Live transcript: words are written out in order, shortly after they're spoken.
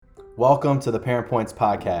Welcome to the Parent Points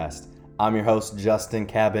Podcast. I'm your host, Justin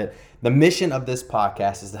Cabot. The mission of this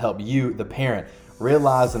podcast is to help you, the parent,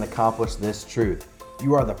 realize and accomplish this truth.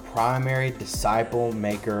 You are the primary disciple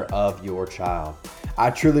maker of your child. I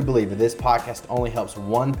truly believe if this podcast only helps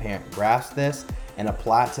one parent grasp this and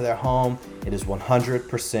apply it to their home, it is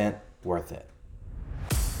 100% worth it.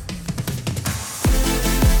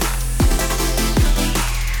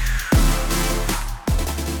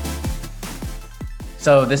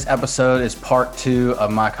 So this episode is part 2 of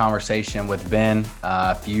my conversation with Ben.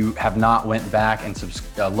 If you have not went back and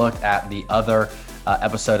looked at the other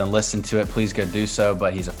episode and listened to it, please go do so.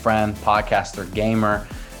 But he's a friend, podcaster, gamer,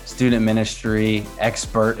 student ministry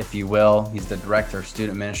expert, if you will. He's the director of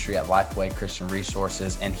student ministry at Lifeway Christian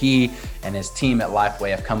Resources. And he and his team at Lifeway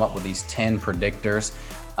have come up with these 10 predictors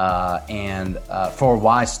for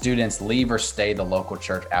why students leave or stay the local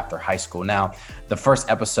church after high school. Now, the first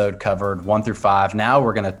episode covered 1 through 5. Now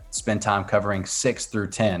we're going to spend time covering 6 through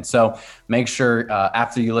 10. So make sure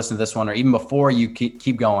after you listen to this one, or even before you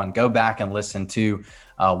keep going, go back and listen to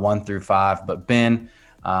 1 through 5. But Ben,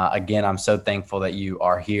 again, I'm so thankful that you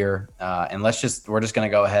are here. And we're just going to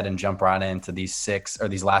go ahead and jump right into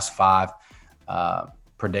these last 5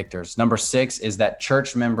 predictors. Number 6 is that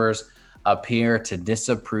church members appear to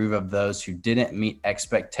disapprove of those who didn't meet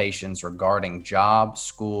expectations regarding job,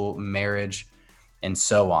 school, marriage, and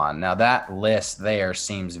so on. Now that list there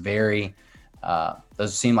seems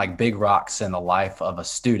those seem like big rocks in the life of a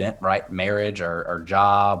student, right? Marriage or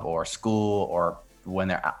job or school or when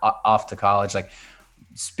they're off to college. Like,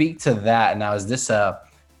 speak to that. Now, is this I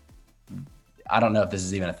don't know if this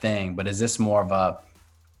is even a thing, but is this more of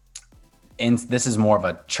this is more of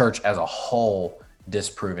a church as a whole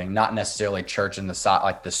disproving, not necessarily church in the side,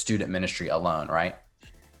 like the student ministry alone, right?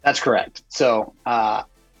 That's correct. So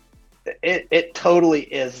it totally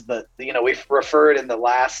is we've referred in the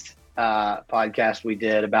last podcast we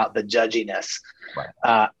did about the judginess.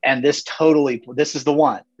 Right. And this is the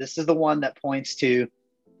one that points to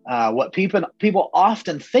what people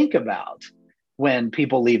often think about when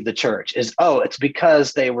people leave the church is, it's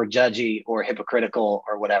because they were judgy or hypocritical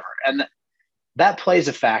or whatever. And that plays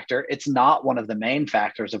a factor. It's not one of the main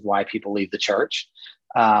factors of why people leave the church.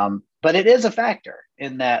 But it is a factor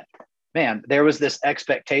in that, man, there was this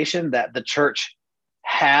expectation that the church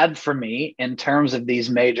had for me in terms of these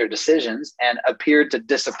major decisions and appeared to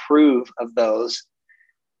disapprove of those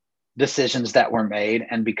decisions that were made.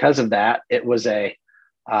 And because of that, it was a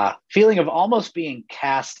feeling of almost being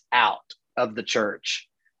cast out of the church.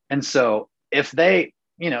 And so if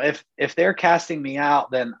they're casting me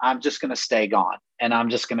out, then I'm just going to stay gone and I'm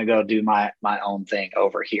just going to go do my own thing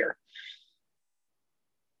over here.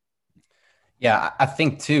 Yeah, I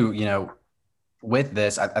think too, with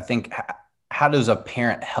this, I think how does a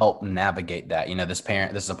parent help navigate that? This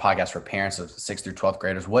is a podcast for parents of 6th through 12th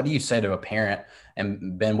graders. What do you say to a parent?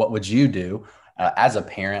 And Ben, what would you do as a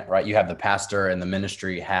parent, right? You have the pastor and the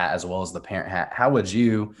ministry hat as well as the parent hat. How would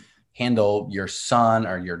you handle your son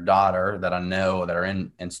or your daughter that I know that are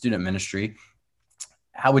in student ministry?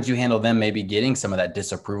 How would you handle them maybe getting some of that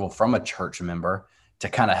disapproval from a church member to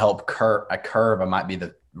kind of help curb, it might be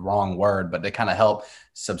the wrong word, but to kind of help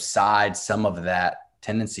subside some of that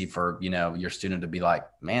tendency for, your student to be like,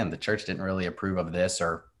 man, the church didn't really approve of this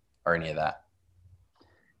or any of that?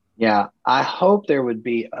 Yeah, I hope there would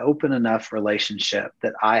be an open enough relationship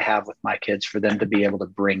that I have with my kids for them to be able to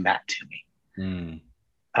bring that to me.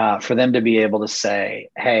 For them to be able to say,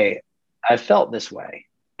 hey, I felt this way,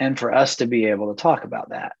 and for us to be able to talk about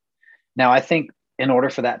that. Now, I think in order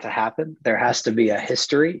for that to happen, there has to be a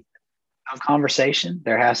history of conversation.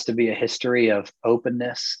 There has to be a history of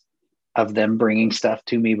openness, of them bringing stuff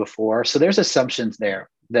to me before. So there's assumptions there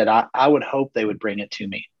that I would hope they would bring it to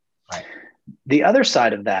me. Right. The other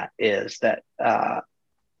side of that is that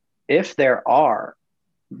if there are,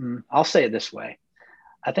 I'll say it this way,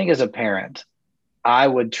 I think as a parent, I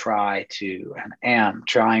would try to and am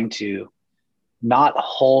trying to not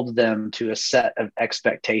hold them to a set of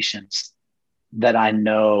expectations that I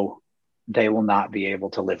know they will not be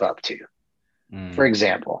able to live up to. For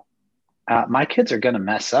example, my kids are going to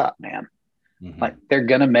mess up, man. Mm-hmm. Like, they're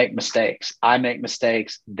going to make mistakes. I make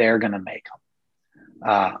mistakes. They're going to make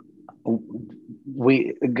them.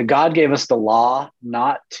 God gave us the law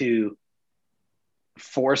not to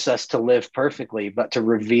force us to live perfectly, but to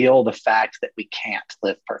reveal the fact that we can't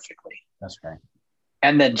live perfectly. That's right.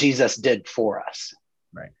 And that Jesus did for us.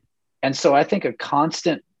 Right. And so I think a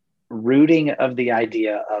constant rooting of the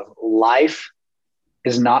idea of life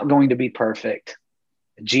is not going to be perfect.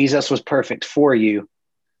 Jesus was perfect for you.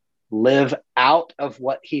 Live out of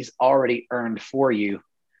what he's already earned for you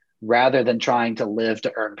rather than trying to live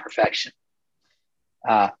to earn perfection.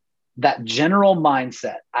 That general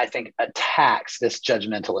mindset, I think, attacks this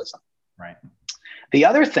judgmentalism. Right. The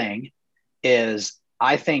other thing is,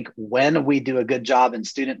 I think when we do a good job in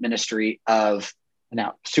student ministry of,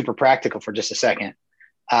 now super practical for just a second,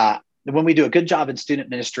 when we do a good job in student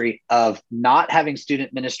ministry of not having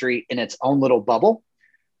student ministry in its own little bubble,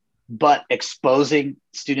 but exposing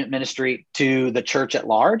student ministry to the church at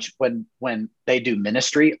large, when they do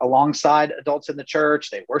ministry alongside adults in the church,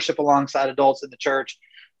 they worship alongside adults in the church,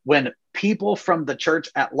 when people from the church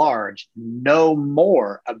at large know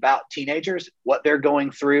more about teenagers, what they're going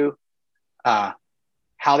through,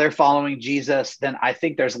 how they're following Jesus, then I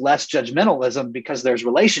think there's less judgmentalism because there's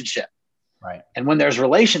relationship. Right. And when there's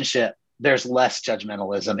relationship, there's less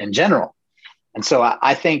judgmentalism in general. And so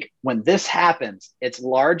I think when this happens, it's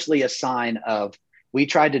largely a sign of, we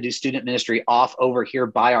tried to do student ministry off over here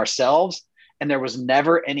by ourselves, and there was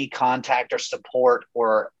never any contact or support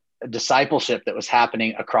or discipleship that was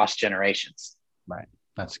happening across generations. Right.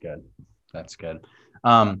 That's good. That's good.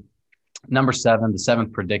 Number 7, the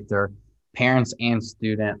 7th predictor: parents and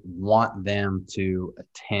student want them to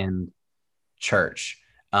attend church.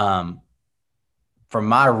 From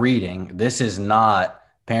my reading, this is not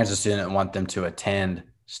parents and student want them to attend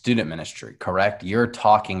student ministry, correct? You're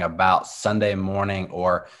talking about Sunday morning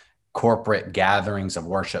or corporate gatherings of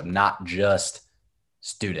worship, not just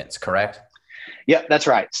students, correct? Yep, that's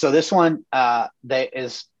right. So this one,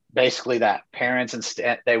 is basically that parents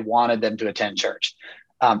and they wanted them to attend church,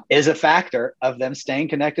 is a factor of them staying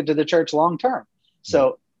connected to the church long term.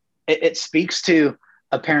 So it speaks to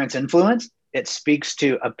a parent's influence. It speaks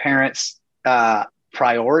to a parent's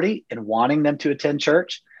priority in wanting them to attend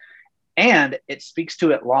church. And it speaks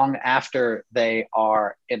to it long after they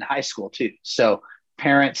are in high school too. So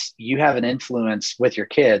parents, you have an influence with your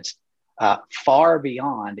kids far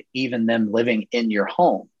beyond even them living in your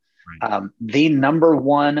home. Right. The number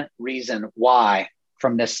one reason why,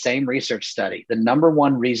 from this same research study, the number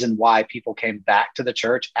one reason why people came back to the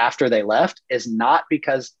church after they left is not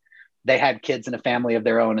because they had kids and a family of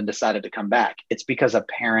their own and decided to come back. It's because a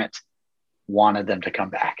parent wanted them to come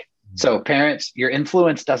back. Mm-hmm. So parents, your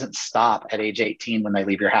influence doesn't stop at age 18 when they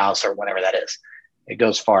leave your house or whatever that is. It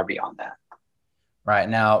goes far beyond that. Right.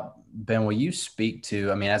 Now, Ben, will you speak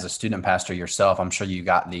to, I mean, as a student pastor yourself, I'm sure you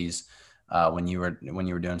got these when you were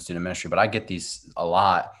doing student ministry, but I get these a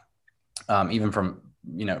lot, even from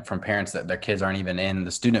parents that their kids aren't even in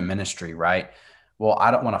the student ministry, right? Well,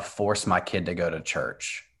 I don't want to force my kid to go to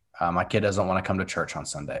church. My kid doesn't want to come to church on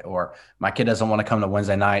Sunday, or my kid doesn't want to come to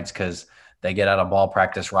Wednesday nights because they get out of ball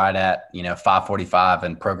practice right at 5:45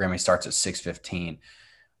 and programming starts at 6:15.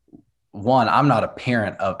 One, I'm not a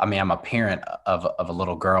parent of, I'm a parent of a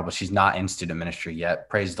little girl, but she's not in student ministry yet.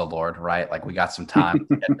 Praise the Lord, right? Like, we got some time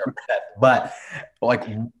to get her prepped. But like,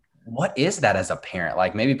 what is that as a parent?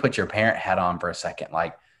 Like, maybe put your parent hat on for a second.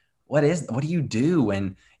 Like, what do you do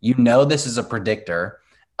when this is a predictor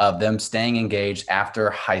of them staying engaged after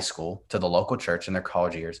high school to the local church in their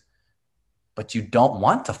college years, but you don't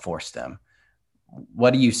want to force them?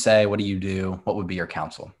 What do you say? What do you do? What would be your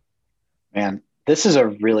counsel? Man, this is a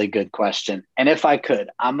really good question. And if I could,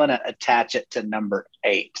 I'm going to attach it to number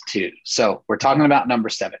 8 too. So we're talking about number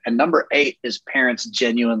 7, and number 8 is parents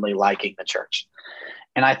genuinely liking the church.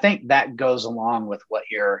 And I think that goes along with what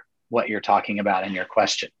you're talking about in your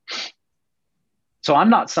question. So I'm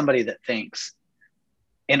not somebody that thinks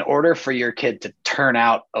in order for your kid to turn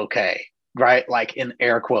out okay, right? Like, in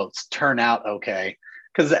air quotes, turn out okay.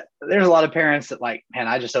 Because there's a lot of parents that, like, man,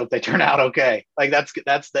 I just hope they turn out okay. Like, that's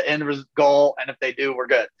the end goal. And if they do, we're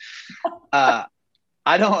good. I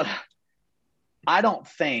don't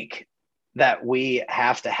think that we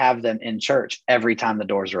have to have them in church every time the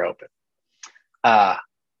doors are open.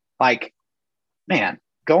 Like, man,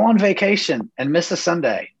 go on vacation and miss a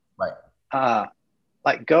Sunday. Right.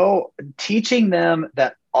 Like, go teaching them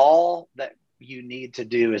that all that you need to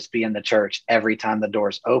do is be in the church every time the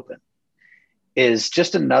doors open is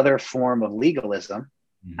just another form of legalism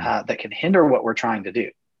that can hinder what we're trying to do.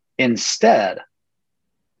 Instead,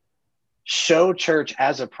 show church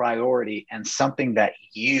as a priority and something that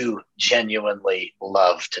you genuinely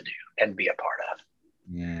love to do and be a part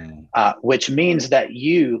of. Which means that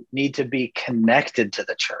you need to be connected to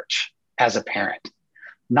the church as a parent,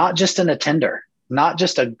 not just an attender, not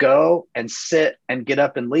just a go and sit and get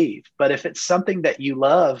up and leave. But if it's something that you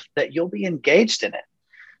love, that you'll be engaged in it,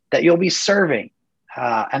 that you'll be serving.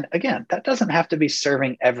 And again, that doesn't have to be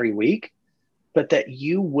serving every week, but that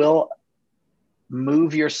you will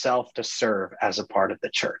move yourself to serve as a part of the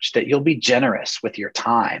church, that you'll be generous with your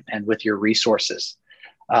time and with your resources.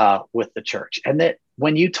 with the church. And that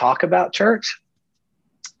when you talk about church,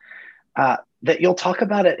 that you'll talk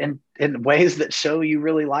about it in ways that show you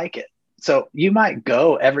really like it. So you might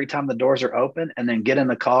go every time the doors are open and then get in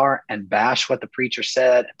the car and bash what the preacher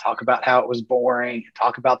said and talk about how it was boring, and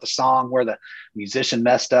talk about the song where the musician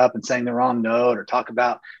messed up and sang the wrong note, or talk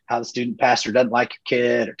about how the student pastor doesn't like your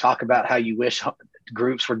kid, or talk about how you wish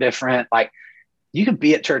groups were different. Like, you can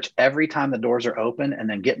be at church every time the doors are open and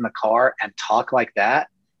then get in the car and talk like that.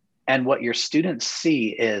 And what your students see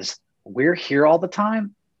is, we're here all the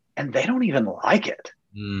time and they don't even like it.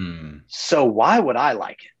 So why would I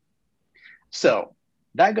like it? So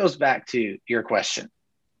that goes back to your question.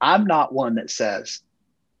 I'm not one that says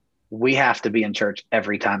we have to be in church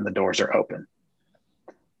every time the doors are open,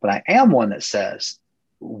 but I am one that says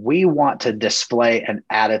we want to display an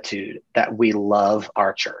attitude that we love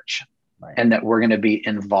our church, right, and that we're going to be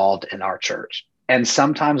involved in our church. And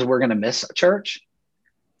sometimes we're going to miss church,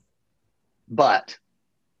 but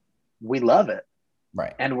we love it.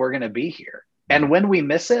 Right. And we're going to be here. And when we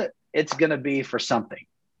miss it, it's going to be for something.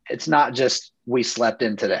 It's not just we slept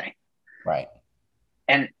in today. Right.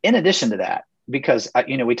 And in addition to that, because,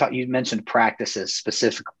 you mentioned practices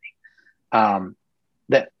specifically,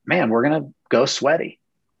 that, man, we're going to go sweaty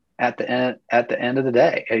at the end of the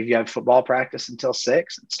day. If you have football practice until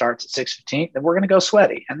 6 and starts at 6:15, then we're going to go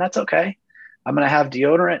sweaty, and that's okay. I'm going to have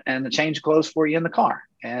deodorant and the change clothes for you in the car,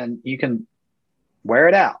 and you can wear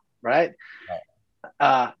it out. Right.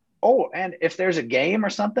 And if there's a game or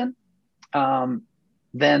something,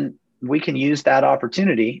 then we can use that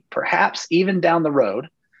opportunity, perhaps even down the road.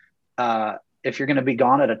 If you're going to be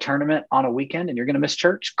gone at a tournament on a weekend and you're going to miss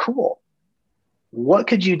church, cool. What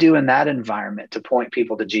could you do in that environment to point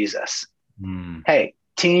people to Jesus? Hey,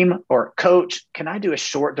 team or coach, can I do a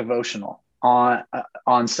short devotional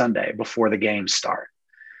on Sunday before the games start?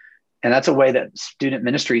 And that's a way that student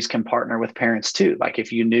ministries can partner with parents too. Like,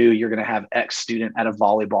 if you knew you're going to have X student at a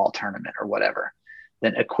volleyball tournament or whatever,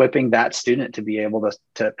 then equipping that student to be able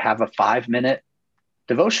to have a 5-minute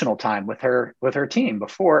devotional time with her team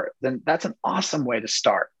before, then that's an awesome way to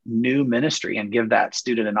start new ministry and give that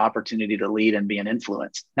student an opportunity to lead and be an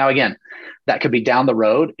influence. Now, again, that could be down the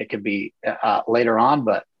road. It could be later on,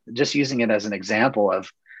 but just using it as an example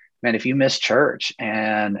of, man, if you miss church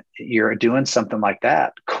and you're doing something like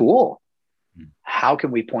that, cool. How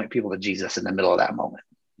can we point people to Jesus in the middle of that moment?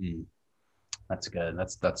 That's good.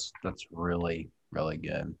 That's really, really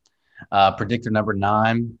good. Predictor number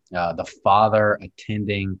 9, the father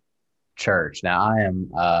attending church. Now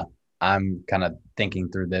I'm kind of thinking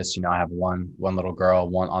through this. I have one little girl,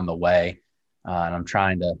 one on the way, and I'm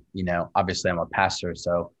trying to, obviously I'm a pastor,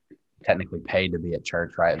 so technically paid to be at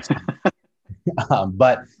church, right?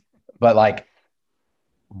 But like,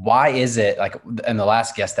 why is it, like, in the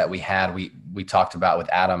last guest that we had, we talked about with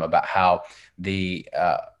Adam about how the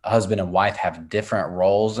husband and wife have different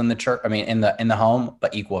roles in the church. I mean, in the home,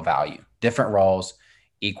 but equal value. Different roles,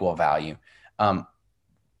 equal value.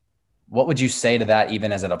 What would you say to that,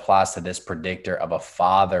 even as it applies to this predictor of a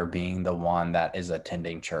father being the one that is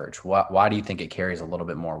attending church? Why do you think it carries a little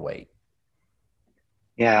bit more weight?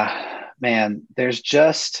 Yeah, man, there's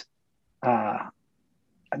just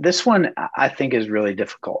this one I think is really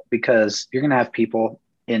difficult, because you're going to have people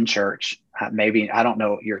in church. Maybe, I don't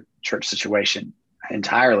know your church situation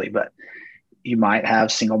entirely, but you might have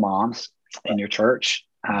single moms in your church.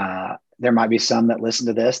 There might be some that listen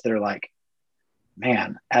to this that are like,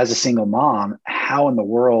 man, as a single mom, how in the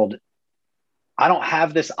world, I don't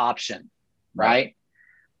have this option. Right.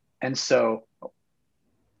 And so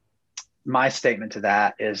my statement to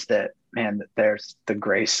that is that, man, that there's the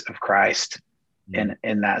grace of Christ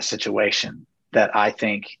in that situation that I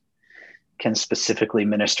think can specifically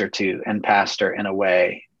minister to and pastor in a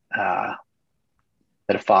way that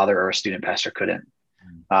a father or a student pastor couldn't.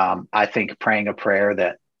 I think praying a prayer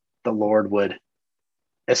that the Lord would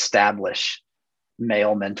establish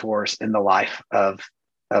male mentors in the life of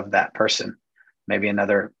that person, maybe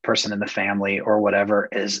another person in the family or whatever,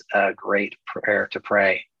 is a great prayer to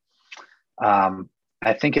pray.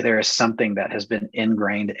 I think there is something that has been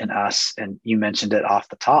ingrained in us, and you mentioned it off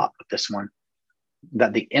the top of this one,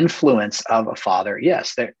 that the influence of a father,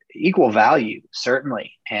 yes, they're equal value,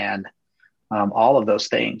 certainly, and all of those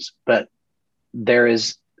things, but there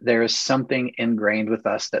is something ingrained with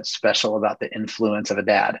us that's special about the influence of a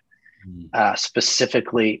dad,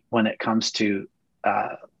 specifically when it comes to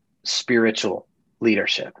spiritual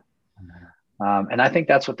leadership. And I think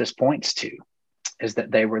that's what this points to, is that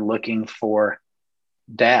they were looking for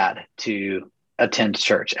dad to attend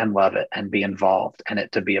church and love it and be involved and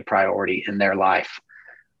it to be a priority in their life.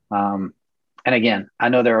 And again, I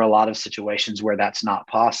know there are a lot of situations where that's not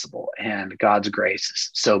possible, and God's grace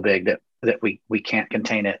is so big that we can't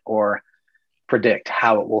contain it or predict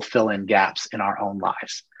how it will fill in gaps in our own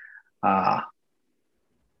lives.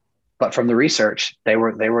 But from the research, they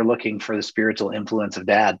were looking for the spiritual influence of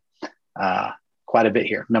dad quite a bit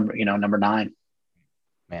here. Number 9.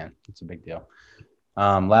 Man, it's a big deal.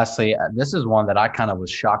 Lastly, this is one that I kind of was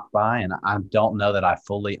shocked by, and I don't know that I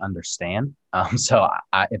fully understand. So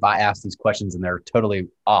if I ask these questions and they're totally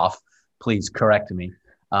off, please correct me.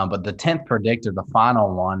 But the 10th predictor, the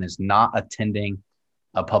final one, is not attending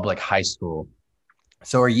a public high school.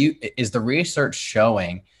 So is the research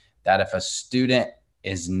showing that if a student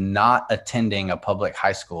is not attending a public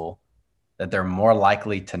high school, that they're more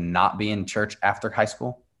likely to not be in church after high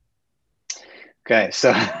school? Okay,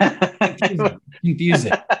 so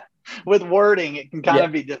confusing. With wording, it can kind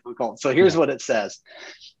of be difficult. So here's what it says: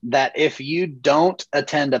 that if you don't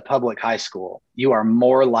attend a public high school, you are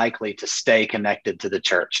more likely to stay connected to the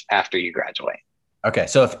church after you graduate. Okay,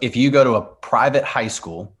 so if you go to a private high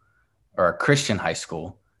school or a Christian high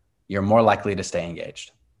school, you're more likely to stay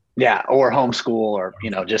engaged. Yeah, or homeschool, or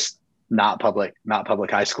just not public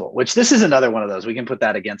high school. Which this is another one of those. We can put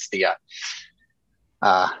that against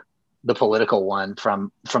the political one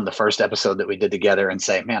from the first episode that we did together and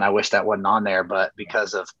say, man, I wish that wasn't on there, but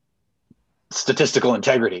because of statistical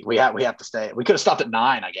integrity, we have to stay. We could have stopped at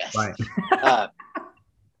 9, I guess. Right.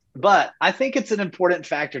 But I think it's an important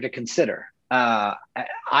factor to consider.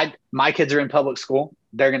 My kids are in public school.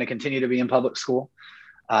 They're going to continue to be in public school.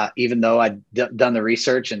 Even though I've done the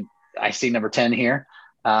research and I see number 10 here,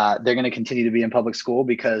 they're going to continue to be in public school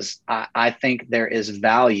because I think there is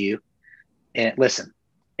value in, listen,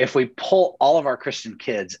 if we pull all of our Christian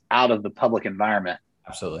kids out of the public environment,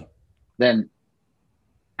 absolutely, then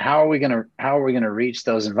how are we going to reach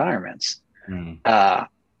those environments?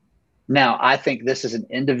 Now, I think this is an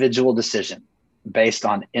individual decision based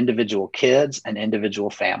on individual kids and individual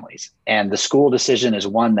families. And the school decision is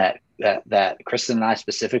one that Kristen and I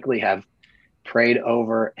specifically have prayed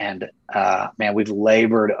over, and man, we've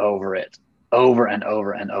labored over it over and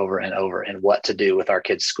over and over and over and what to do with our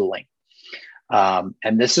kids' schooling.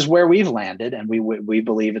 And this is where we've landed, and we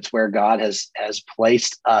believe it's where God has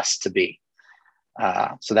placed us to be.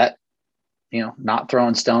 So that, not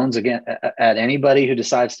throwing stones again at anybody who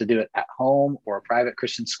decides to do it at home or a private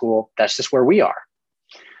Christian school. That's just where we are.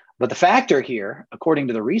 But the factor here, according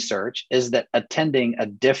to the research, is that attending a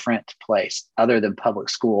different place other than public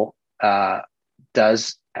school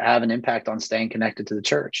does have an impact on staying connected to the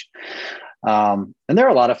church. And there are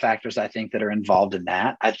a lot of factors, I think, that are involved in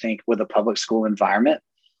that. I think with a public school environment,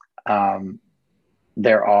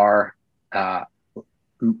 there are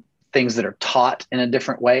things that are taught in a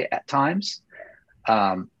different way at times.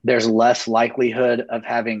 There's less likelihood of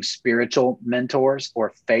having spiritual mentors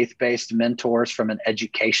or faith-based mentors from an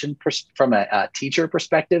education, from a teacher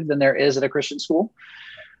perspective than there is at a Christian school.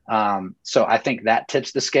 So I think that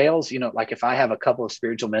tips the scales. Like if I have a couple of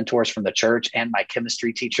spiritual mentors from the church and my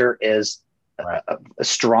chemistry teacher is a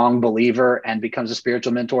strong believer and becomes a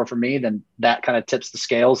spiritual mentor for me, then that kind of tips the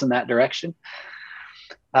scales in that direction.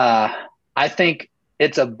 I think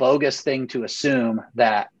it's a bogus thing to assume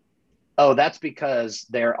that, that's because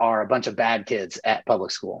there are a bunch of bad kids at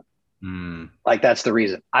public school. Like that's the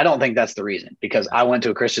reason. I don't think that's the reason, because I went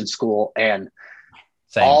to a Christian school and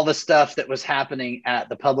all the stuff that was happening at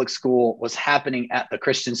the public school was happening at the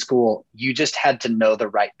Christian school. You just had to know the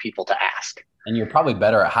right people to ask. And you're probably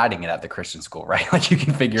better at hiding it at the Christian school, right? Like you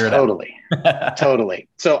can figure it out. Totally.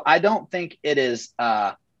 So I don't think it is,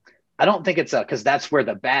 I don't think it's because that's where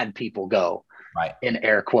the bad people go, right? In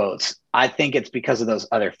air quotes. I think it's because of those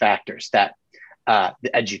other factors that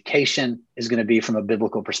the education is going to be from a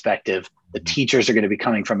biblical perspective. The teachers are going to be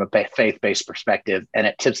coming from a faith-based perspective, and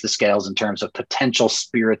it tips the scales in terms of potential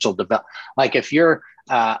spiritual development. Like if you're,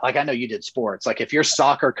 like I know you did sports, like if your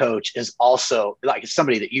soccer coach is also like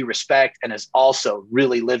somebody that you respect and is also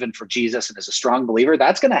really living for Jesus and is a strong believer,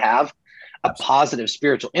 that's going to have a positive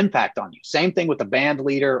spiritual impact on you. Same thing with the band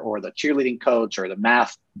leader or the cheerleading coach or the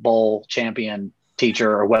math bowl champion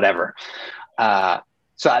teacher or whatever.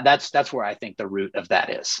 So that's where I think the root of that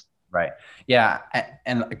is. Right. Yeah.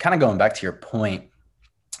 And kind of going back to your point,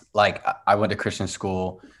 like I went to Christian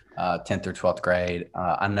school, 10th through 12th grade.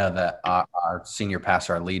 I know that our senior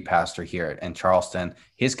pastor, our lead pastor here in Charleston,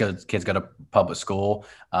 his kids go to public school.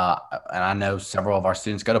 And I know several of our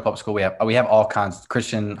students go to public school. We have all kinds,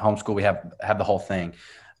 Christian homeschool. We have the whole thing.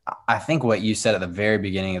 I think what you said at the very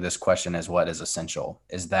beginning of this question is what is essential,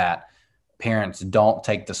 is that parents don't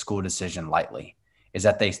take the school decision lightly, is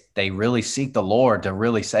that they really seek the Lord to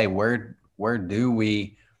really say, where do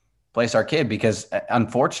we place our kid, because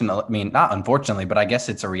unfortunately, I mean, not unfortunately, but I guess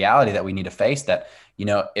it's a reality that we need to face that,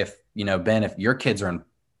 if, Ben, if your kids are in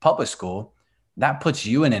public school, that puts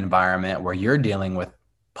you in an environment where you're dealing with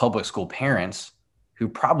public school parents who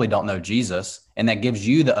probably don't know Jesus. And that gives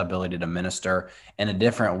you the ability to minister in a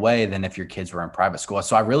different way than if your kids were in private school.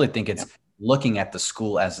 So I really think it's looking at the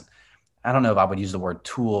school as, I don't know if I would use the word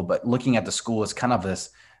tool, but looking at the school as kind of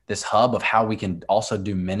this hub of how we can also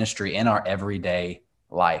do ministry in our everyday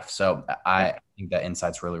life. So I think that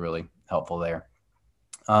insight's really, really helpful there.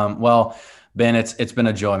 Well, Ben, it's been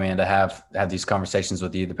a joy, man, to have these conversations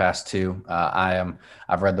with you the past two.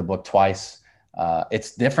 I've read the book twice.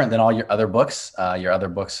 It's different than all your other books. Your other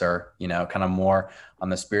books are, kind of more on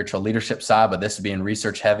the spiritual leadership side, but this being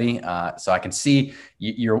research heavy. So I can see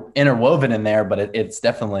you're interwoven in there, but it's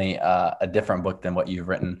definitely a different book than what you've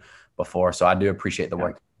written before. So I do appreciate the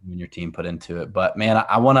work you and your team put into it. But man,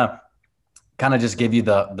 I want to kind of just give you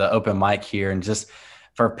the open mic here, and just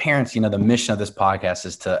for parents, the mission of this podcast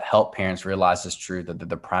is to help parents realize this truth that they're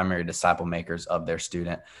the primary disciple makers of their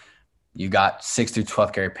student. You got 6th through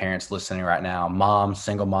 12th grade parents listening right now, moms,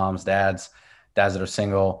 single moms, dads that are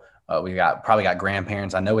single. We probably got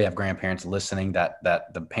grandparents. I know we have grandparents listening that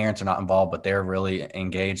the parents are not involved, but they're really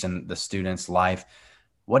engaged in the student's life.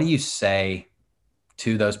 What do you say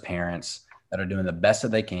to those parents that are doing the best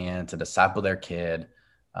that they can to disciple their kid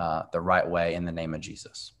the right way in the name of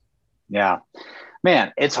Jesus? Yeah,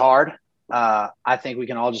 man, it's hard. I think we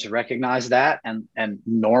can all just recognize that and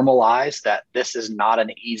normalize that this is not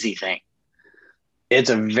an easy thing. It's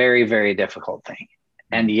a very, very difficult thing.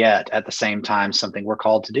 And yet at the same time, something we're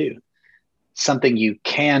called to do, something you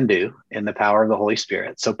can do in the power of the Holy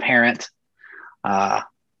Spirit. So parent, man,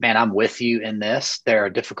 I'm with you in this. There are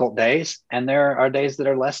difficult days and there are days that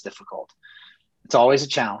are less difficult. It's always a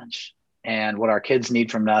challenge. And what our kids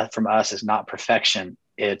need from us is not perfection.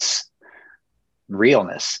 It's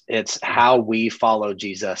realness. It's how we follow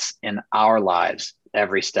Jesus in our lives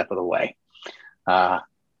every step of the way.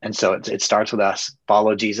 And so it starts with us.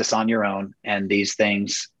 Follow Jesus on your own, and these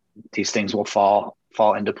things will fall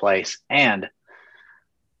into place. And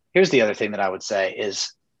here's the other thing that I would say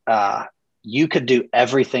is you could do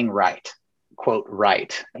everything right, quote,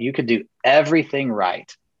 right. You could do everything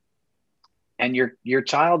right, and your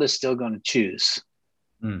child is still going to choose.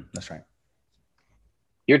 That's right.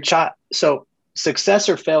 Your child. So success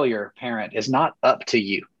or failure, parent, is not up to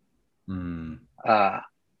you.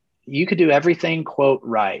 You could do everything, quote,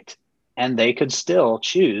 right, and they could still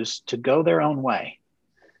choose to go their own way.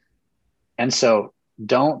 And so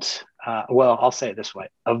I'll say it this way,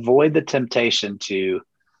 avoid the temptation to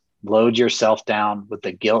load yourself down with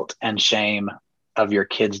the guilt and shame of your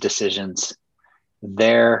kids' decisions.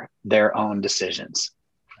 They're their own decisions.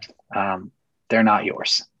 They're not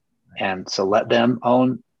yours. And so let them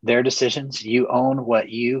own their decisions. You own what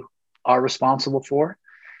you are responsible for,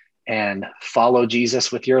 and follow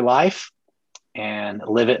Jesus with your life and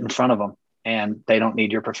live it in front of them. And they don't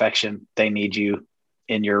need your perfection. They need you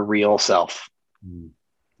in your real self.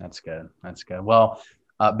 That's good. That's good. Well,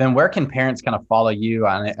 Ben, where can parents kind of follow you?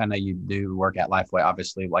 I know you do work at Lifeway,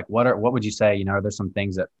 obviously. Like what would you say, are there some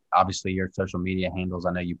things that obviously your social media handles?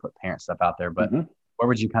 I know you put parent stuff out there, but where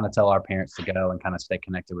would you kind of tell our parents to go and kind of stay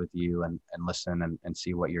connected with you and listen and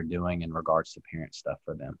see what you're doing in regards to parent stuff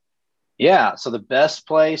for them? Yeah. So the best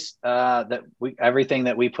place everything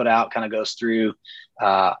that we put out kind of goes through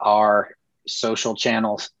our social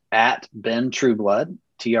channels at Ben Trueblood,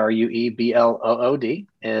 TRUEBLOOD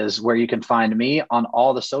is where you can find me on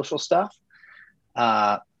all the social stuff.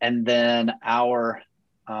 And then you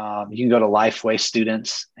can go to Lifeway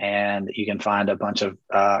Students and you can find a bunch of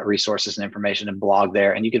resources and information and blog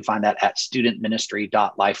there. And you can find that at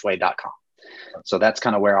studentministry.lifeway.com. So that's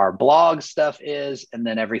kind of where our blog stuff is. And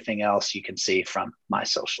then everything else you can see from my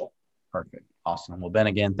social. Perfect. Awesome. Well, Ben,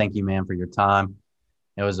 again, thank you, man, for your time.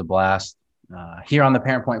 It was a blast. Here on the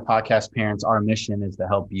Parent Point Podcast, parents, our mission is to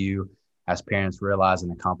help you as parents realize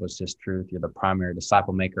and accomplish this truth. You're the primary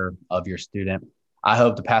disciple maker of your student. I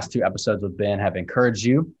hope the past 2 episodes with Ben have encouraged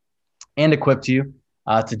you and equipped you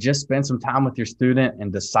to just spend some time with your student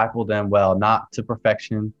and disciple them well, not to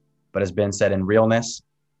perfection, but as Ben said, in realness.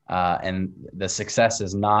 And the success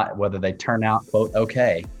is not whether they turn out, quote,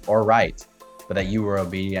 okay or right, but that you were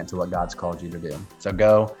obedient to what God's called you to do. So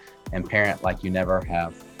go and parent like you never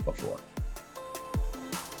have before.